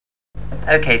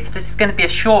Okay, so this is going to be a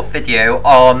short video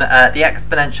on the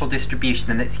exponential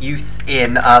distribution and its use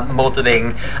in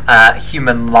modelling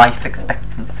human life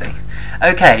expectancy.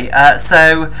 Okay,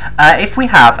 so if we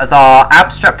have as our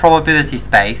abstract probability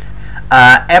space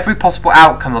every possible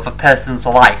outcome of a person's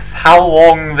life, how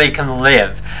long they can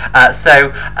live.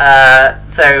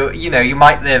 So you know, you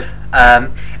might live.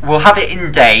 We'll have it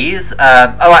in days.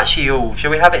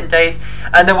 Shall we have it in days?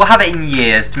 And then we'll have it in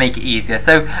years to make it easier.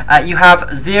 So you have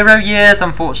 0 years,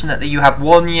 unfortunately, you have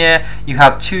 1 year, you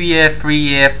have 2 year, 3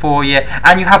 year, 4 year,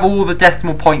 and you have all the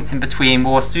decimal points in between.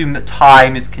 We'll assume that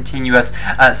time is continuous,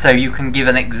 so you can give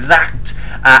an exact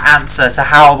answer to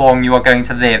how long you are going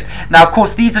to live. Now, of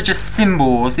course, these are just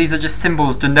symbols. These are just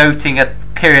symbols denoting a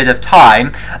period of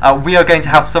time. We are going to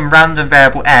have some random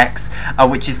variable x,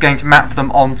 which is going to map them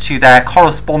onto their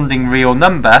corresponding real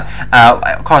number,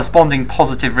 corresponding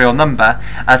positive real number.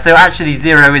 So actually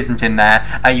 0 isn't in there.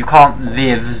 You can't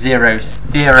live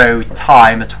zero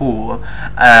time at all.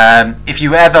 If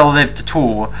you ever lived at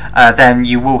all, then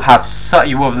you will have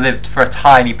lived for a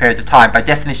tiny period of time. By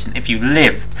definition, if you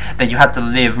lived, then you had to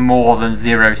live more than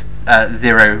 0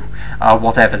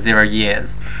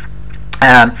 years.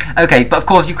 Okay, but of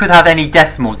course you could have any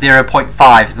decimal.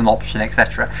 0.5 is an option,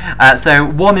 etc. So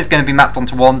 1 is going to be mapped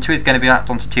onto 1, 2 is going to be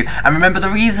mapped onto 2. And remember, the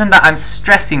reason that I'm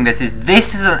stressing this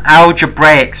is an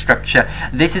algebraic structure.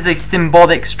 This is a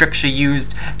symbolic structure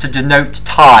used to denote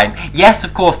time. Yes,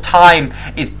 of course, time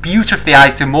is beautifully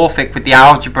isomorphic with the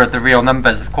algebra of the real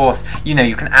numbers. Of course, you know,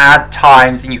 you can add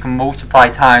times and you can multiply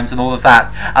times and all of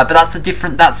that. But that's a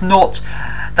different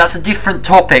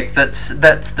topic, that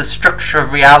the structure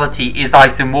of reality is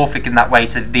isomorphic in that way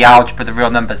to the algebra of the real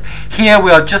numbers. Here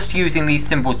we are just using these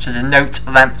symbols to denote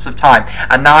lengths of time,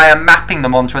 and now I am mapping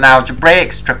them onto an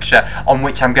algebraic structure on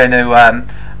which I'm going to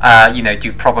you know,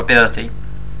 do probability.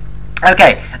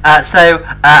 Okay,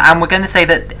 and we're going to say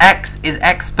that x is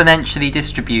exponentially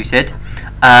distributed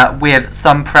with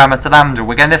some parameter lambda.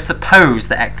 We're going to suppose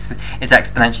that x is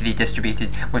exponentially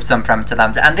distributed with some parameter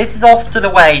lambda, and this is often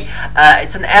a way.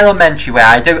 It's an elementary way.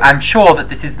 I'm sure that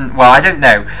this isn't. Well, I don't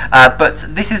know, but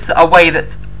this is a way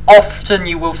that often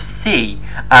you will see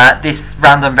this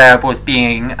random variable as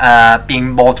being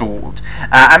modelled.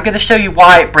 I'm going to show you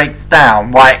why it breaks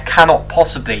down, why it cannot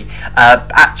possibly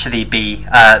actually be.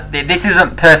 This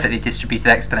isn't perfectly distributed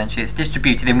exponentially. It's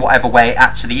distributed in whatever way it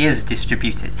actually is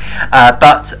distributed.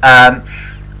 But a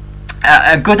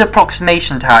good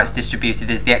approximation to how it's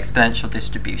distributed is the exponential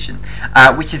distribution,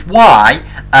 which is why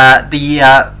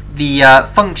the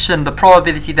function, the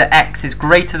probability that x is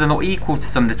greater than or equal to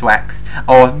some little x,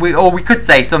 or we could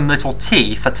say some little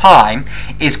t for time,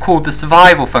 is called the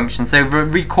survival function. So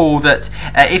recall that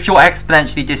if you're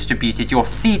exponentially distributed, your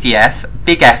CDF,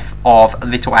 big F of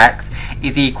little x,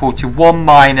 is equal to 1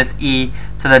 minus e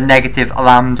to the negative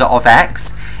lambda of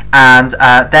x, and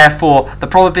therefore the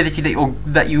probability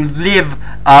that you live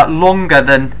longer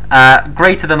than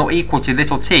greater than or equal to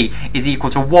little t is equal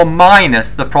to 1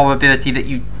 minus the probability that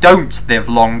you don't live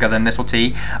longer than little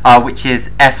t, which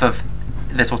is f of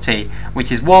little t, which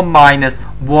is 1 minus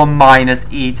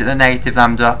e to the negative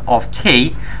lambda of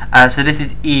t. So this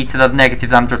is e to the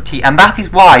negative lambda of t, and that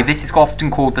is why this is often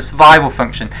called the survival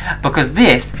function, because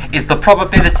this is the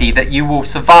probability that you will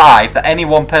survive, that any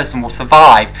one person will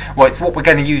survive. Well, it's what we're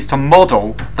going to use to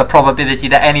model the probability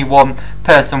that any one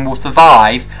person will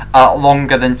survive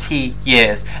longer than t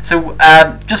years. So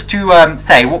just to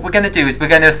say, what we're going to do is we're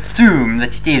going to assume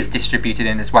that it is distributed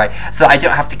in this way, so that I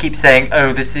don't have to keep saying,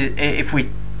 oh, this is, if we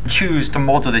choose to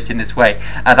model it in this way,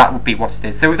 that would be what it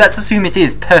is. So let's assume it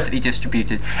is perfectly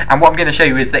distributed, and what I'm going to show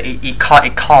you is that it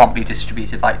can't be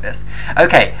distributed like this.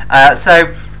 Okay,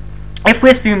 so if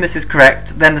we assume this is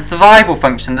correct, then the survival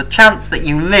function, the chance that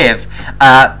you live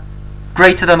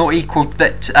greater than or equal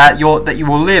that you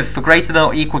will live for greater than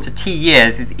or equal to t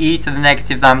years, is e to the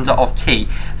negative lambda of t.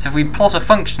 So if we plot a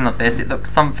function of this, it looks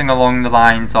something along the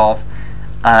lines of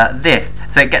this.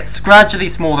 So it gets gradually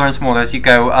smaller and smaller as you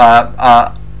go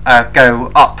up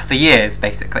the years,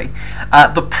 basically.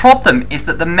 The problem is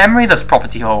that the memoryless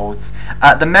property holds.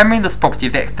 The memoryless property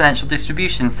of the exponential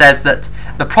distribution says that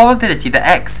the probability that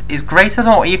x is greater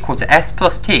than or equal to s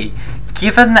plus t,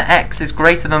 given that x is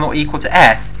greater than or equal to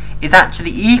s, is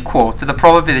actually equal to the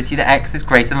probability that x is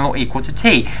greater than or equal to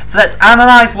t. So let's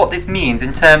analyse what this means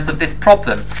in terms of this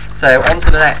problem. So on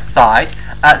to the next slide.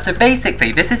 So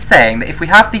basically, this is saying that if we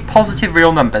have the positive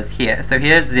real numbers here, so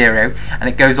here's 0, and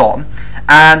it goes on,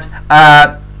 and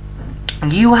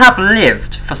you have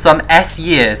lived for some s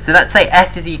years, so let's say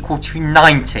s is equal to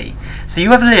 90. So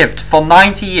you have lived for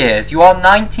 90 years, you are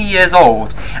 90 years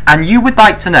old, and you would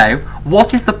like to know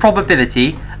what is the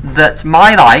probability that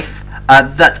my life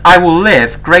that I will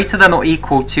live greater than or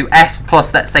equal to s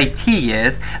plus, let's say, t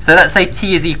years. So let's say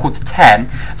t is equal to 10.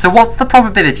 So what's the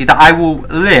probability that I will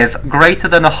live greater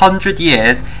than 100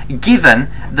 years given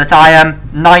that I am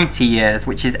 90 years,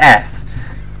 which is s?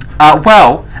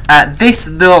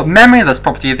 The memoryless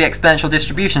property of the exponential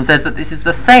distribution says that this is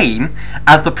the same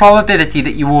as the probability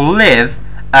that you will live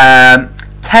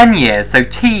 10 years, so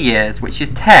t years, which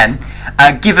is 10,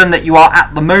 given that you are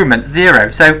at the moment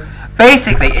 0. So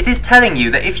basically, it is telling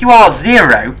you that if you are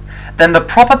 0, then the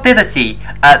probability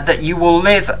that you will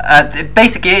live,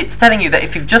 basically it's telling you that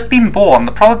if you've just been born,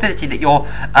 the probability that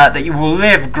you will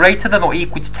live greater than or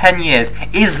equal to 10 years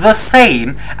is the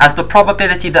same as the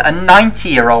probability that a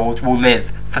 90-year-old will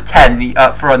live for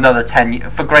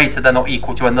greater than or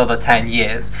equal to another 10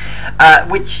 years,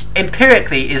 which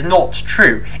empirically is not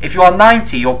true. If you are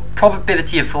 90, your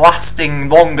probability of lasting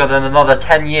longer than another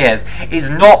 10 years is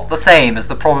not the same as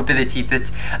the probability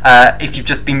that if you've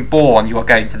just been born, you are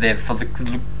going to live for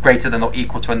greater than or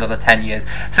equal to another 10 years.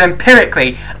 So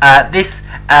empirically, this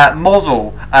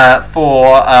model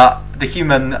for the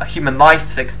human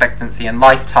life expectancy and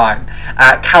lifetime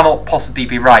cannot possibly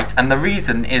be right, and the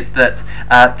reason is that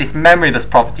this memoryless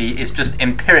property is just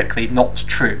empirically not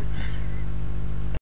true.